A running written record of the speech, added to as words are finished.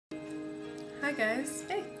Hi guys.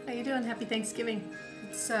 Hey, how you doing? Happy Thanksgiving.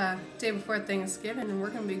 It's day before Thanksgiving and we're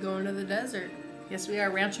going to be going to the desert. Yes, we are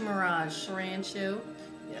Rancho Mirage. Rancho.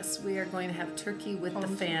 Yes, we are going to have turkey with the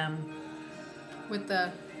fam. With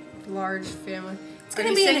the large family. It's going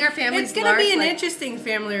to be our family. It's going to be an interesting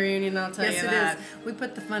family reunion, I'll tell you that. Yes, it is. We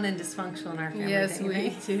put the fun and dysfunctional in our family. Yes,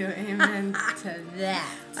 we do. Amen to that.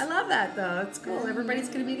 I love that, though. It's cool. Everybody's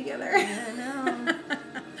going to be together. I know.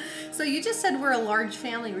 So you just said we're a large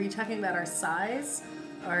family. Were you talking about our size?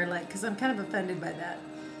 Or like, because I'm kind of offended by that.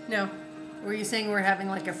 No. Were you saying we're having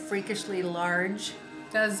like a freakishly large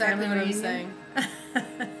That's exactly what I'm reunion? saying.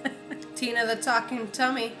 Tina the Talking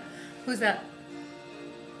Tummy. Who's that?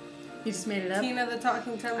 You just made it up? Tina the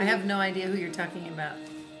Talking Tummy. I have no idea who you're talking about.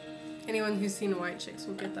 Anyone who's seen White Chicks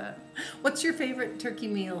will get that. What's your favorite turkey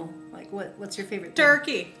meal? Like, what's your favorite thing?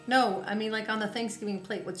 Turkey. No, I mean like on the Thanksgiving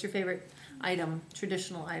plate. What's your favorite item,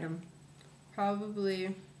 traditional item?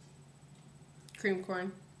 Probably cream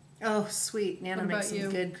corn. Oh, sweet. Nana makes some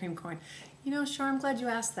good cream corn. You know, Char, I'm glad you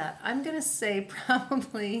asked that. I'm going to say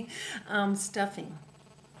probably stuffing.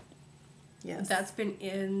 Yes. That's been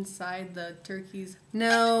inside the turkey's.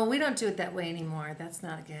 No, we don't do it that way anymore. That's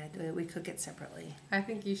not good. We cook it separately. I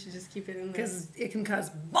think you should just keep it in there. Because it can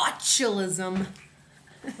cause botulism.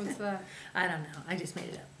 What's that? I don't know. I just made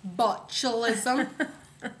it up. Botulism.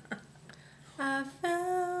 I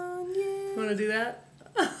found you. Want to do that?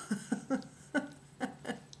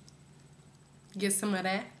 Get some of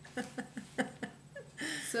that.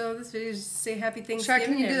 So this video is just say happy Thanksgiving. Char,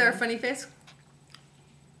 can you do our funny face?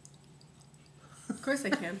 Of course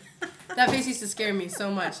I can. That face used to scare me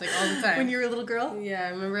so much, like all the time. When you were a little girl? Yeah, I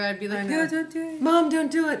remember I'd be like, no, don't do it. Mom,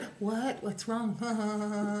 don't do it. What? What's wrong?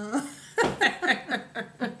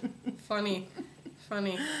 Funny.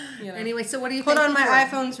 You know. Anyway, so what do you Hold think? on, my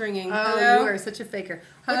iPhone's ringing. Oh, Hello? you are such a faker.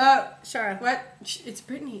 Hello? Shara. What? It's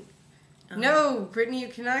Brittany. No, Brittany, you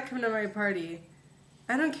cannot come to my party.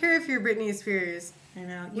 I don't care if you're Britney Spears. I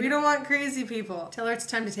know. We don't want crazy people. Tell her it's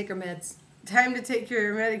time to take her meds. Time to take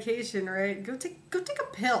your medication, right? Go take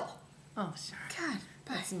a pill. Oh, Shara. God,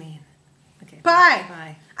 bye. That's mean. Okay. Bye.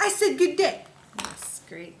 Bye. I said good day. Yes,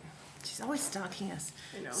 great. She's always stalking us.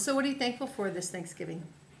 I know. So what are you thankful for this Thanksgiving?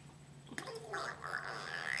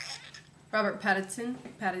 Robert Pattinson.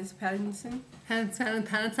 Pattinson.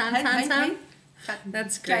 Pattinson.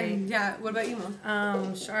 That's great. Yeah. What about you, Mom?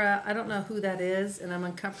 Shara, I don't know who that is, and I'm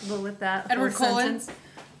uncomfortable with that. Edward whole Cullen. sentence.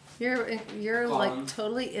 You're like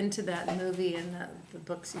totally into that movie and the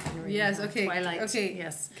books you can read. Yes. Okay. Twilight. Okay.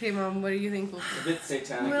 Yes. Okay, Mom. What are you thankful for? A bit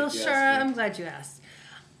satanic. Well, if you Shara, ask me. I'm glad you asked.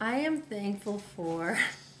 I am thankful for,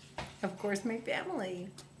 of course, my family.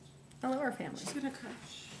 I love our family. She's gonna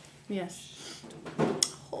crush. Yes.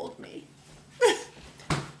 Hold me.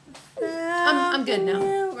 I'm good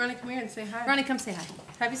now. Ronnie, come here and say hi. Ronnie, come say hi.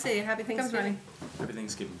 Happy Thanksgiving. Comes Ronnie. Happy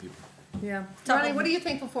Thanksgiving, people. Yeah. Tell Ronnie, them. what are you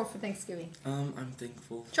thankful for Thanksgiving? I'm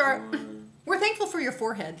thankful Char. for We're thankful for your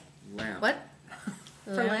forehead. lamp. What?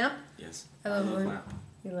 For lamp? Yes. I love lamp. lamp.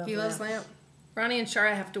 You love He loves lamp. Ronnie and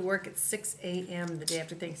Shara have to work at 6 a.m. the day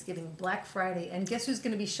after Thanksgiving, Black Friday. And guess who's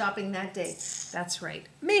going to be shopping that day? That's right.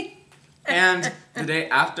 Me. And the day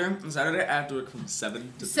after, Saturday, I have to work from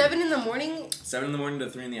 7 to 3. 7 in the morning. 7 in the morning to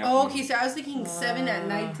 3 in the afternoon. Oh, okay. So I was thinking 7 at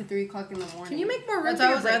night to 3 o'clock in the morning. Can you make more room That's for why I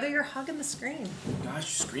your was like- brother? You're hogging the screen.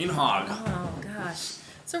 Gosh, screen hog. Oh, gosh.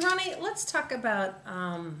 So, Ronnie, let's talk about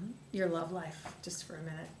your love life just for a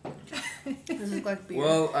minute. This is like beer.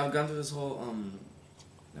 Well, I've gone through this whole,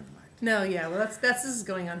 never mind. No, yeah. Well, this is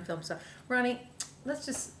going on film. So, Ronnie, let's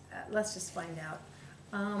just find out.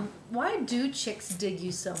 Why do chicks dig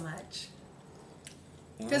you so much?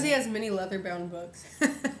 Because he has many leather-bound books.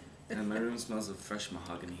 And my room smells of fresh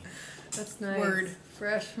mahogany. That's nice. Word.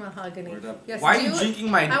 Fresh mahogany. Word up. Yes, Why are do you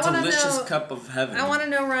drinking my I wanna delicious know- cup of heaven? I want to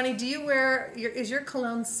know, Ronnie, do you wear is your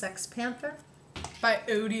cologne Sex Panther? By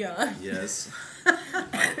Odeon. Yes.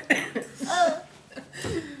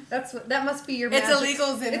 That must be your It's magic.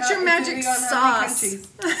 illegal in It's your magic illegal in how many sauce. countries?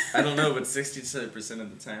 I don't know, but 67%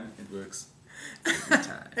 of the time, it works. Every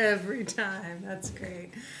time. Every time. That's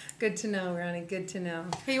great. Good to know, Ronnie. Good to know.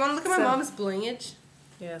 Hey, you want to look at my So- mom's blingage?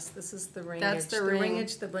 Yes, this is the ringage. That's the ring.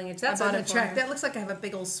 ringage, the blingage. That's bought on it the for track. her. That looks like I have a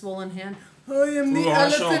big old swollen hand. I am the Ooh,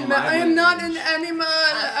 I'll show elephant my man. I am not an blingage. animal.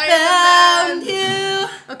 I am a man.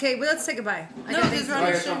 you. Okay, well, let's say goodbye. I No, gotta because think-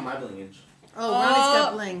 Ronnie Why should- my blingage? Oh, Ronnie's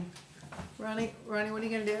got bling. Ronnie, what are you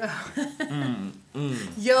gonna do?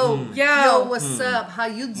 Yo, what's up? How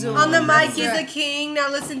you doing? On the mic, That's he's a right. king. Now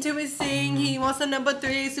listen to him sing. He wants a number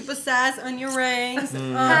 3 super size on your rings.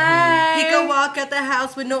 Hey. He can walk at the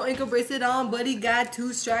house with no ankle bracelet on, but he got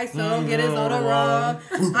 2 strikes, so don't get his order wrong.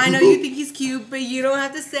 I know you think he's cute, but you don't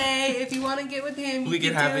have to say. If you want to get with him, We you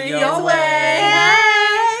can can have do it it your your way.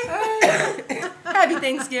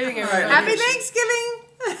 Thanksgiving, everybody. Happy Thanksgiving!